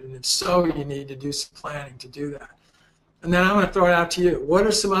profit? And if so, you need to do some planning to do that. And then I'm going to throw it out to you. What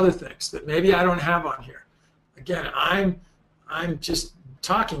are some other things that maybe I don't have on here? Again, I'm just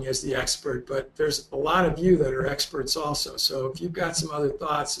talking as the expert, but there's a lot of you that are experts also. So if you've got some other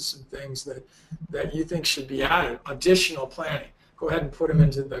thoughts or some things that you think should be added, additional planning, go ahead and put them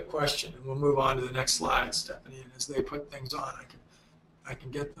into the question, and we'll move on to the next slide, Stephanie. And as they put things on, I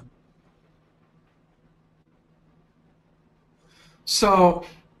can get them. So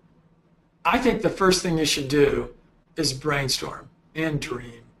I think the first thing you should do is brainstorm and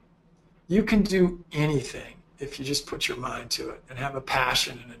dream. You can do anything if you just put your mind to it and have a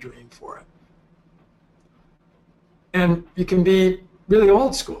passion and a dream for it. And you can be really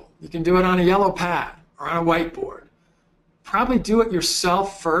old school. You can do it on a yellow pad or on a whiteboard. Probably do it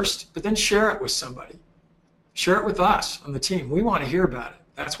yourself first, but then share it with somebody. share it with us on the team. We want to hear about it.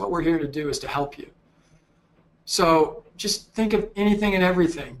 That's what we're here to do, is to help you. So just think of anything and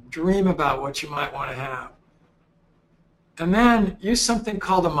everything. Dream about what you might want to have. And then use something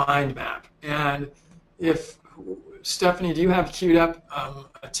called a mind map. And if, Stephanie, do you have queued up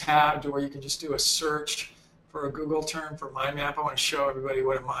a tab to where you can just do a search for a Google term for mind map? I want to show everybody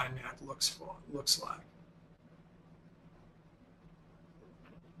what a mind map looks like.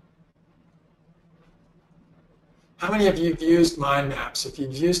 How many of you have used mind maps? If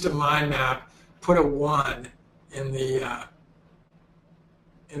you've used a mind map, put a 1 in the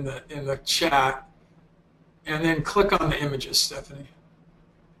chat, and then click on the images, Stephanie.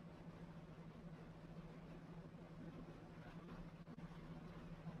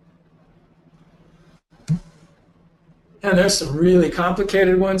 And there's some really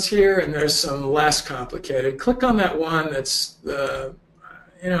complicated ones here, and there's some less complicated. Click on that one that's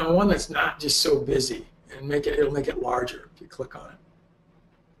one that's not just so busy, and it'll make it larger if you click on it.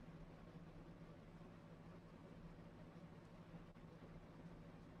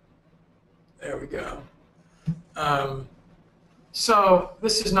 There we go. So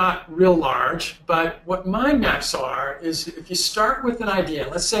this is not real large, but what mind maps are is if you start with an idea,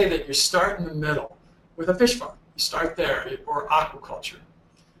 let's say that you start in the middle with a fish farm. You start there, or aquaculture.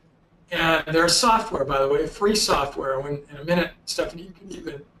 And there's software, by the way, free software. In a minute, Stephanie, you can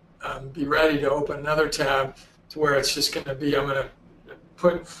even be ready to open another tab to where it's just going to be, I'm going to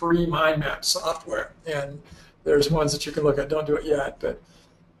put free mind map software. And there's ones that you can look at. Don't do it yet, but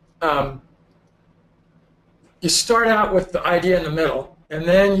you start out with the idea in the middle, and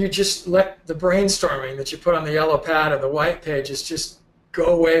then you just let the brainstorming that you put on the yellow pad or the white pages just go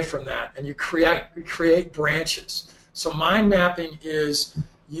away from that, and you create branches. So mind mapping is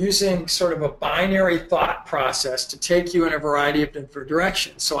using sort of a binary thought process to take you in a variety of different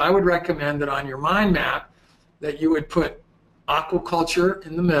directions. So I would recommend that on your mind map that you would put aquaculture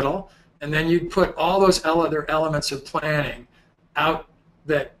in the middle, and then you'd put all those other elements of planning out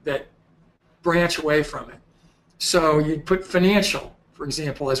that branch away from it. So you'd put financial, for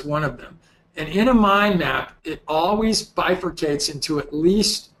example, as one of them. And in a mind map, it always bifurcates into at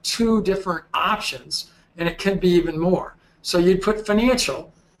least 2 different options, and it can be even more. So you'd put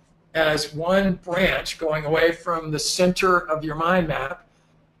financial as one branch going away from the center of your mind map,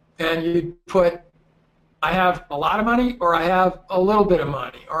 and you'd put, I have a lot of money, or I have a little bit of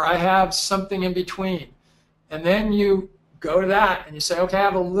money, or I have something in between. And then you go to that and you say, okay, I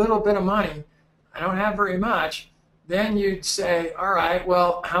have a little bit of money, I don't have very much. Then you'd say, all right,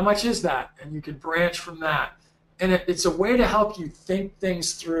 well, how much is that? And you could branch from that. And it's a way to help you think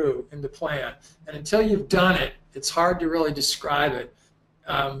things through and to plan. And until you've done it, it's hard to really describe it.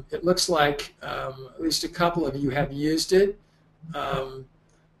 It looks like at least a couple of you have used it, and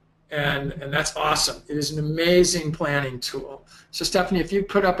that's awesome. It is an amazing planning tool. So Stephanie, if you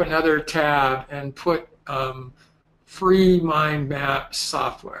put up another tab and put free mind map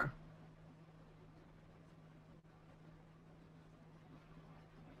software.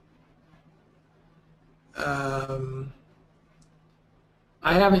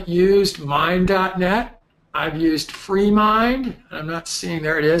 I haven't used mind.net. I've used FreeMind. I'm not seeing,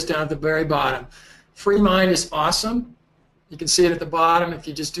 there it is down at the very bottom. FreeMind is awesome. You can see it at the bottom if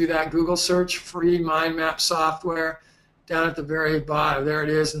you just do that Google search, free mind map software, down at the very bottom. There it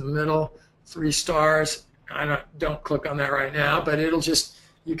is in the middle, 3 stars. Don't click on that right now, but it'll just,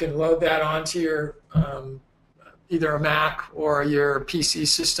 you can load that onto your either a Mac or your PC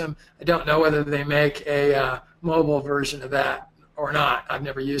system. I don't know whether they make a mobile version of that or not. I've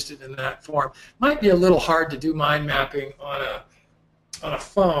never used it in that form. Might be a little hard to do mind mapping on a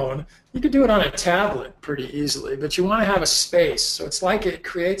phone. You could do it on a tablet pretty easily, but you want to have a space. So it's like it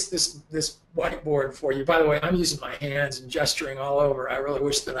creates this whiteboard for you. By the way, I'm using my hands and gesturing all over. I really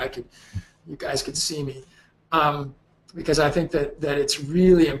wish that you guys could see me. Because I think that it's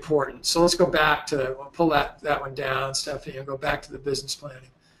really important. So let's go back to, we'll pull that one down, Stephanie, and go back to the business planning.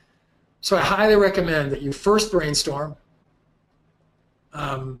 So I highly recommend that you first brainstorm.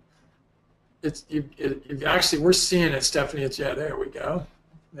 Actually, we're seeing it, Stephanie. Yeah, there we go.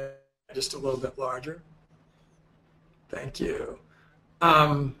 Just a little bit larger. Thank you.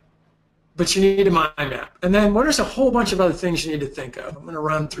 But you need a mind map. And then there's a whole bunch of other things you need to think of. I'm going to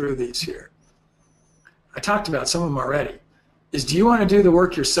run through these here. I talked about some of them already. Do you want to do the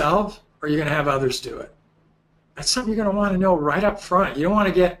work yourself, or are you going to have others do it? That's something you're going to want to know right up front. You don't want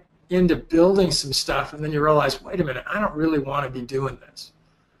to get into building some stuff and then you realize, wait a minute, I don't really want to be doing this.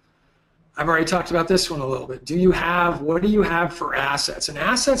 I've already talked about this one a little bit. What do you have for assets? And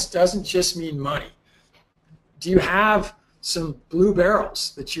assets doesn't just mean money. Do you have some blue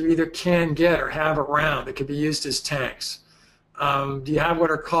barrels that you either can get or have around that could be used as tanks? Do you have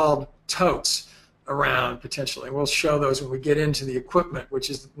what are called totes around potentially? And we'll show those when we get into the equipment, which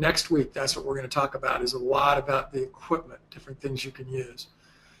is next week. That's what we're going to talk about, is a lot about the equipment, different things you can use.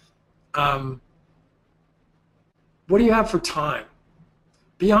 What do you have for time?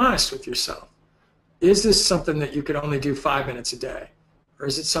 Be honest with yourself. Is this something that you could only do 5 minutes a day? Or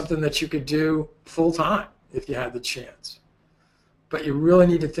is it something that you could do full time if you had the chance? But you really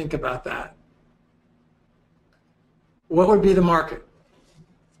need to think about that. What would be the market?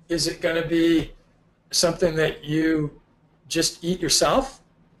 Is it going to be something that you just eat yourself?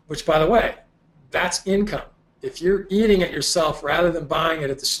 Which, by the way, that's income. If you're eating it yourself rather than buying it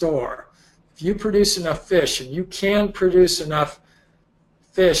at the store, if you produce enough fish, and you can produce enough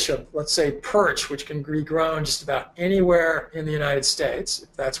fish of, let's say, perch, which can be grown just about anywhere in the United States,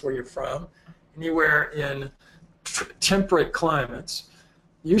 if that's where you're from, anywhere in temperate climates,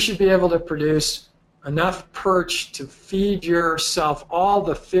 you should be able to produce enough perch to feed yourself all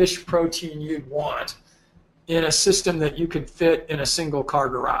the fish protein you'd want in a system that you could fit in a single car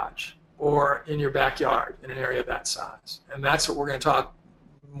garage or in your backyard in an area that size. And that's what we're going to talk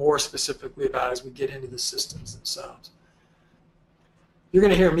more specifically about as we get into the systems themselves. You're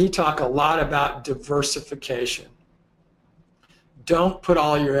going to hear me talk a lot about diversification. Don't put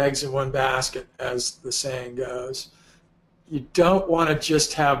all your eggs in one basket, as the saying goes. You don't want to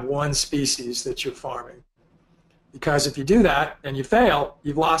just have one species that you're farming, because if you do that and you fail,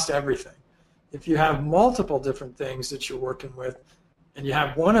 you've lost everything. If you have multiple different things that you're working with and you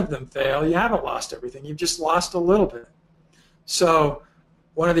have one of them fail, you haven't lost everything. You've just lost a little bit. So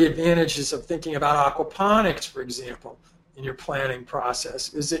one of the advantages of thinking about aquaponics, for example, in your planning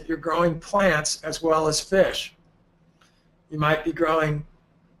process is that you're growing plants as well as fish. You might be growing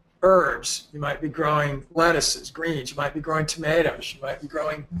herbs, you might be growing lettuces, greens, you might be growing tomatoes, you might be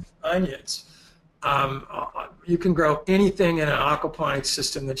growing onions. You can grow anything in an aquaponics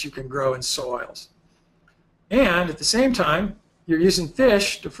system that you can grow in soils. And at the same time, you're using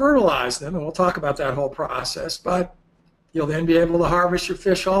fish to fertilize them, and we'll talk about that whole process, but you'll then be able to harvest your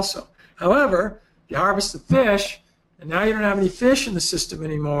fish also. However, if you harvest the fish, and now you don't have any fish in the system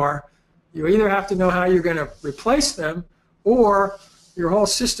anymore, you either have to know how you're going to replace them, or your whole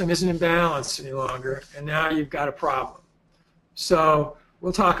system isn't in balance any longer, and now you've got a problem. So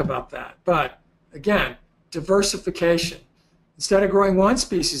we'll talk about that. But again, diversification. Instead of growing one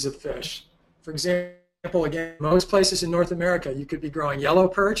species of fish, for example, again, most places in North America, you could be growing yellow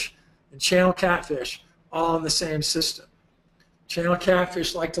perch and channel catfish all in the same system. Channel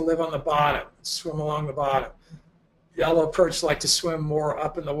catfish like to live on the bottom, swim along the bottom. Yellow perch like to swim more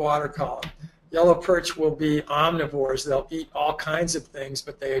up in the water column. Yellow perch will be omnivores. They'll eat all kinds of things,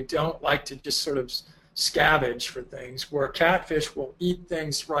 but they don't like to just sort of scavenge for things, where catfish will eat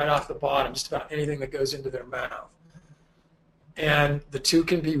things right off the bottom, just about anything that goes into their mouth. And the two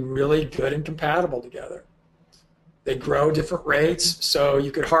can be really good and compatible together. They grow different rates, so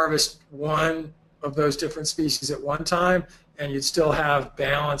you could harvest one of those different species at one time, and you'd still have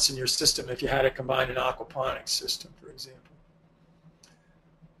balance in your system if you had it combined in an aquaponics system, for example.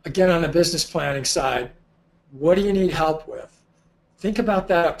 Again, on the business planning side, what do you need help with? Think about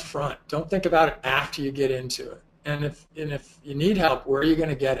that up front. Don't think about it after you get into it. And if you need help, where are you going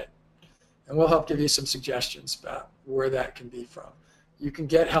to get it? And we'll help give you some suggestions about where that can be from. You can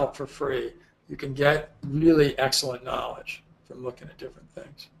get help for free. You can get really excellent knowledge from looking at different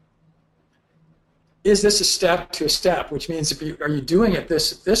things. Is this a step to a step? Which means, are you doing it at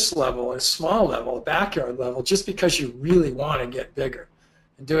this level, a small level, a backyard level, just because you really want to get bigger?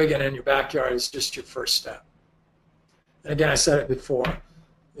 And doing it in your backyard is just your first step. And again, I said it before.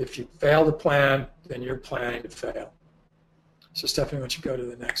 If you fail to plan, then you're planning to fail. So Stephanie, why don't you go to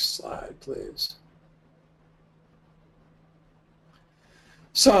the next slide, please.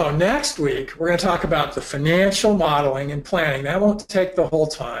 So next week, we're going to talk about the financial modeling and planning. That won't take the whole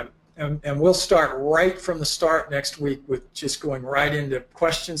time. And we'll start right from the start next week with just going right into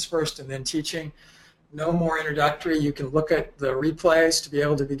questions first and then teaching. No more introductory. You can look at the replays to be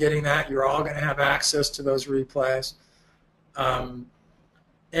able to be getting that. You're all going to have access to those replays.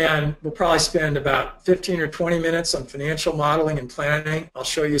 And we'll probably spend about 15 or 20 minutes on financial modeling and planning. I'll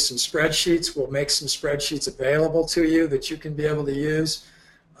show you some spreadsheets. We'll make some spreadsheets available to you that you can be able to use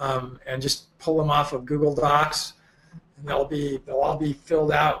and just pull them off of Google Docs. And they'll all be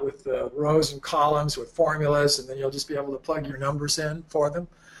filled out with rows and columns with formulas, and then you'll just be able to plug your numbers in for them.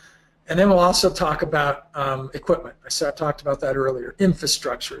 And then we'll also talk about equipment. I talked about that earlier.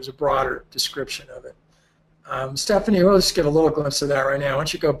 Infrastructure is a broader description of it. Stephanie, we'll just give a little glimpse of that right now. Why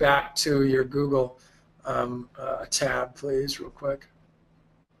don't you go back to your Google a tab, please, real quick.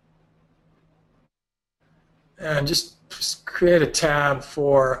 And just create a tab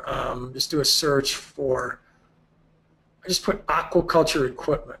for, just do a search for, I just put aquaculture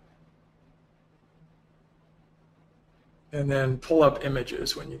equipment. And then pull up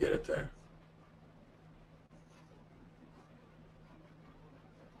images when you get it there.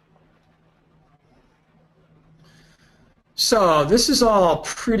 So this is all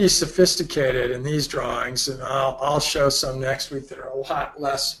pretty sophisticated in these drawings, and I'll show some next week that are a lot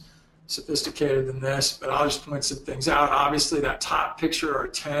less sophisticated than this, but I'll just point some things out. Obviously, that top picture are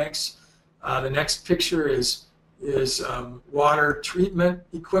tanks. The next picture is water treatment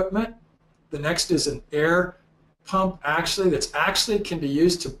equipment. The next is an air pump, that's actually can be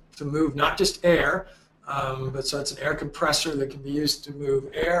used to move not just air, but so it's an air compressor that can be used to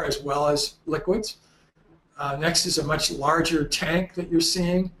move air as well as liquids. Next is a much larger tank that you're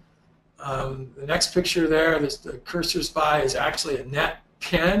seeing. The next picture there, the cursor's by, is actually a net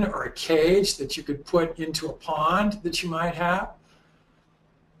pen or a cage that you could put into a pond that you might have.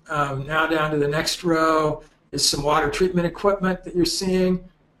 Now down to the next row is some water treatment equipment that you're seeing.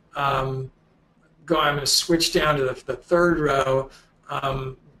 I'm going to switch down to the third row.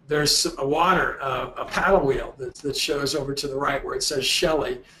 There's a paddle wheel that shows over to the right where it says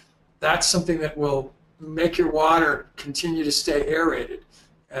Shelly. That's something that will make your water continue to stay aerated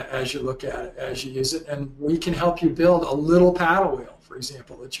as you look at it, as you use it. And we can help you build a little paddle wheel, for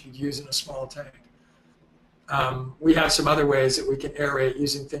example, that you could use in a small tank. We have some other ways that we can aerate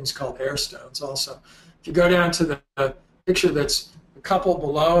using things called air stones also. If you go down to the picture that's a couple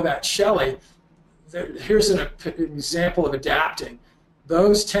below that Shelly, here's an example of adapting.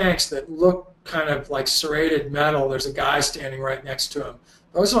 Those tanks that look kind of like serrated metal, there's a guy standing right next to them.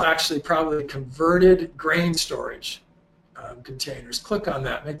 Those are actually probably converted grain storage containers. Click on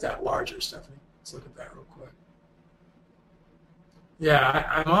that, make that larger, Stephanie. Let's look at that real quick. Yeah,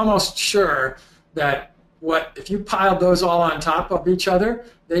 I'm almost sure that if you piled those all on top of each other,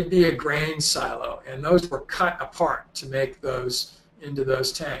 they'd be a grain silo, and those were cut apart to make those into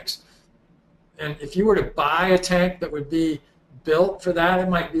those tanks. And if you were to buy a tank that would be built for that, it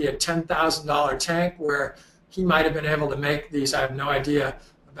might be a $10,000 tank where he might have been able to make these. I have no idea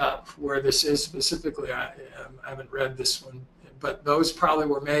about where this is specifically. I haven't read this one, but those probably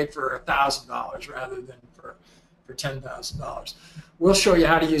were made for $1,000 rather than for $10,000. We'll show you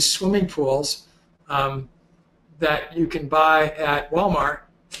how to use swimming pools that you can buy at Walmart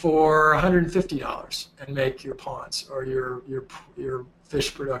for $150 and make your ponds or your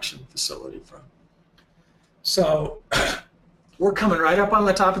fish production facility from. So we're coming right up on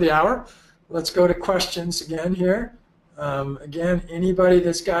the top of the hour. Let's go to questions again here. Again, anybody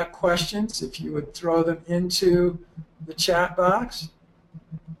that's got questions, if you would throw them into the chat box.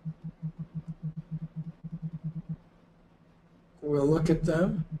 We'll look at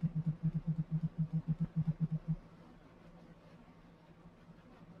them.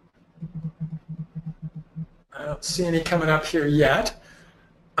 I don't see any coming up here yet.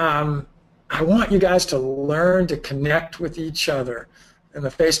 I want you guys to learn to connect with each other, and the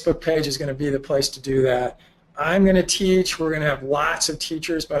Facebook page is going to be the place to do that. I'm going to teach. We're going to have lots of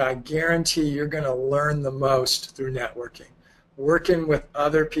teachers, but I guarantee you're going to learn the most through networking, working with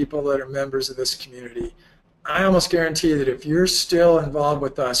other people that are members of this community. I almost guarantee that if you're still involved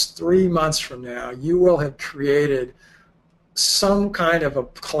with us 3 months from now, you will have created some kind of a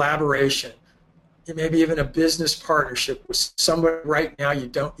collaboration, maybe even a business partnership with somebody right now you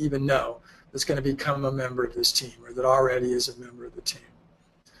don't even know that's going to become a member of this team or that already is a member of the team.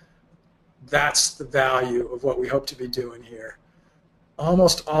 That's the value of what we hope to be doing here.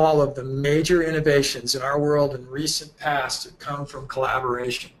 Almost all of the major innovations in our world in recent past have come from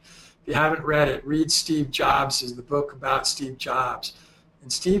collaboration. If you haven't read it, read Steve Jobs' the book about Steve Jobs.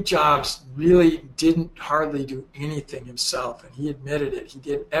 And Steve Jobs really didn't hardly do anything himself, and he admitted it. He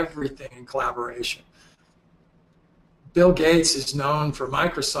did everything in collaboration. Bill Gates is known for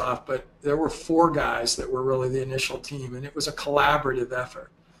Microsoft, but there were 4 guys that were really the initial team, and it was a collaborative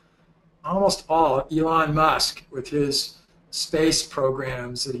effort. Almost all, Elon Musk with his space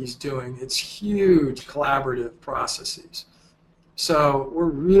programs that he's doing, it's huge collaborative processes. So we're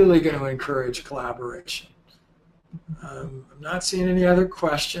really going to encourage collaboration. I'm not seeing any other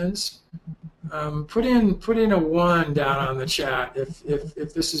questions. Put in a 1 down on the chat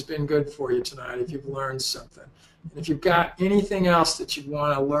if this has been good for you tonight, if you've learned something. And if you've got anything else that you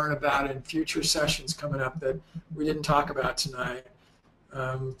want to learn about in future sessions coming up that we didn't talk about tonight,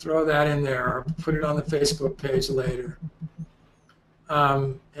 throw that in there or put it on the Facebook page later.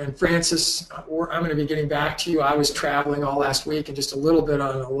 And Francis, I'm going to be getting back to you. I was traveling all last week, and just a little bit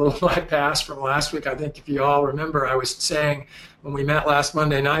on a little bypass from last week. I think if you all remember, I was saying when we met last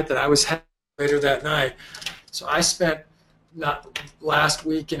Monday night that I was heading later that night. So I spent last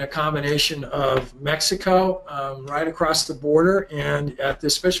week in a combination of Mexico, right across the border, and at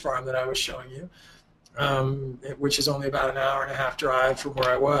this fish farm that I was showing you, which is only about an hour and a half drive from where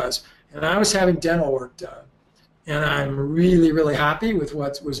I was. And I was having dental work done. And I'm really, really happy with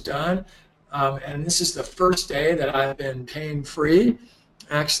what was done. And this is the first day that I've been pain-free,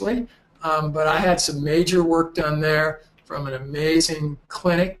 actually. But I had some major work done there from an amazing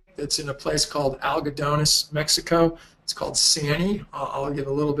clinic that's in a place called Algodones, Mexico. It's called Sani. I'll give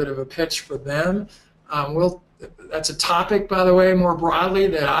a little bit of a pitch for them. That's a topic, by the way, more broadly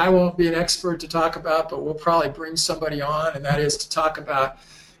that I won't be an expert to talk about, but we'll probably bring somebody on, and that is to talk about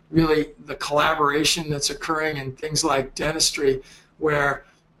really the collaboration that's occurring in things like dentistry, where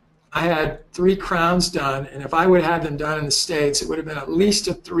I had 3 crowns done, and if I would have had them done in the States, it would have been at least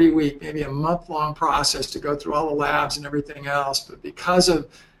a 3-week, maybe a month-long process to go through all the labs and everything else. But because of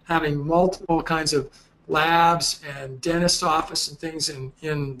having multiple kinds of labs and dentist office and things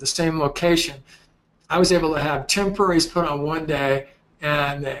in the same location, I was able to have temporaries put on one day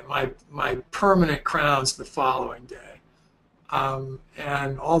and my permanent crowns the following day.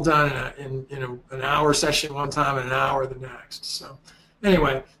 And all done in an hour session one time and an hour the next. So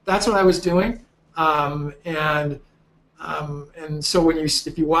anyway, that's what I was doing. And so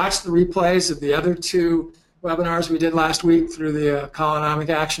if you watch the replays of the other 2 webinars we did last week through the Colonomic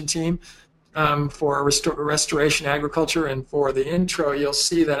Action Team for restoration agriculture and for the intro, you'll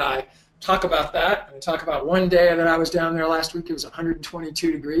see that I talk about that. I talk about one day that I was down there last week. It was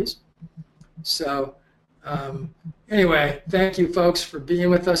 122 degrees. So anyway, thank you folks for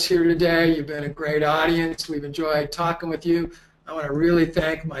being with us here today. You've been a great audience. We've enjoyed talking with you. I want to really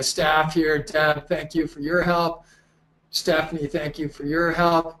thank my staff here. Deb, thank you for your help. Stephanie, thank you for your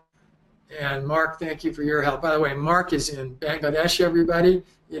help. And Mark, thank you for your help. By the way, Mark is in Bangladesh, everybody.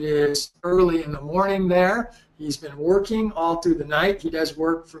 It is early in the morning there. He's been working all through the night. He does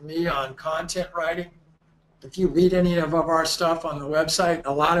work for me on content writing. If you read any of our stuff on the website,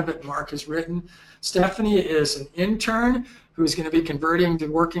 a lot of it Mark has written. Stephanie is an intern who's going to be converting to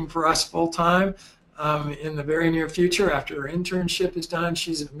working for us full-time in the very near future after her internship is done.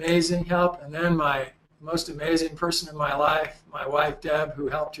 She's an amazing help. And then my most amazing person in my life, my wife, Deb, who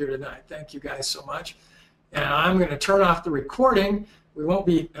helped here tonight. Thank you guys so much. And I'm going to turn off the recording. We won't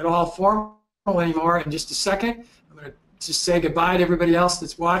be at all formal anymore in just a second. I'm going to just say goodbye to everybody else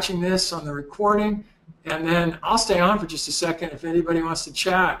that's watching this on the recording. And then I'll stay on for just a second if anybody wants to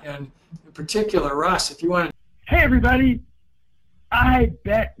chat. And in particular, Russ, if you want to. Hey, everybody. I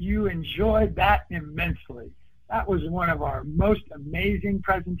bet you enjoyed that immensely. That was one of our most amazing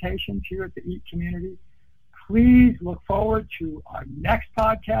presentations here at the EAT community. Please look forward to our next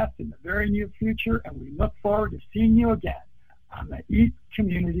podcast in the very near future, and we look forward to seeing you again on the EAT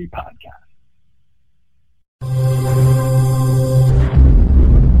Community Podcast.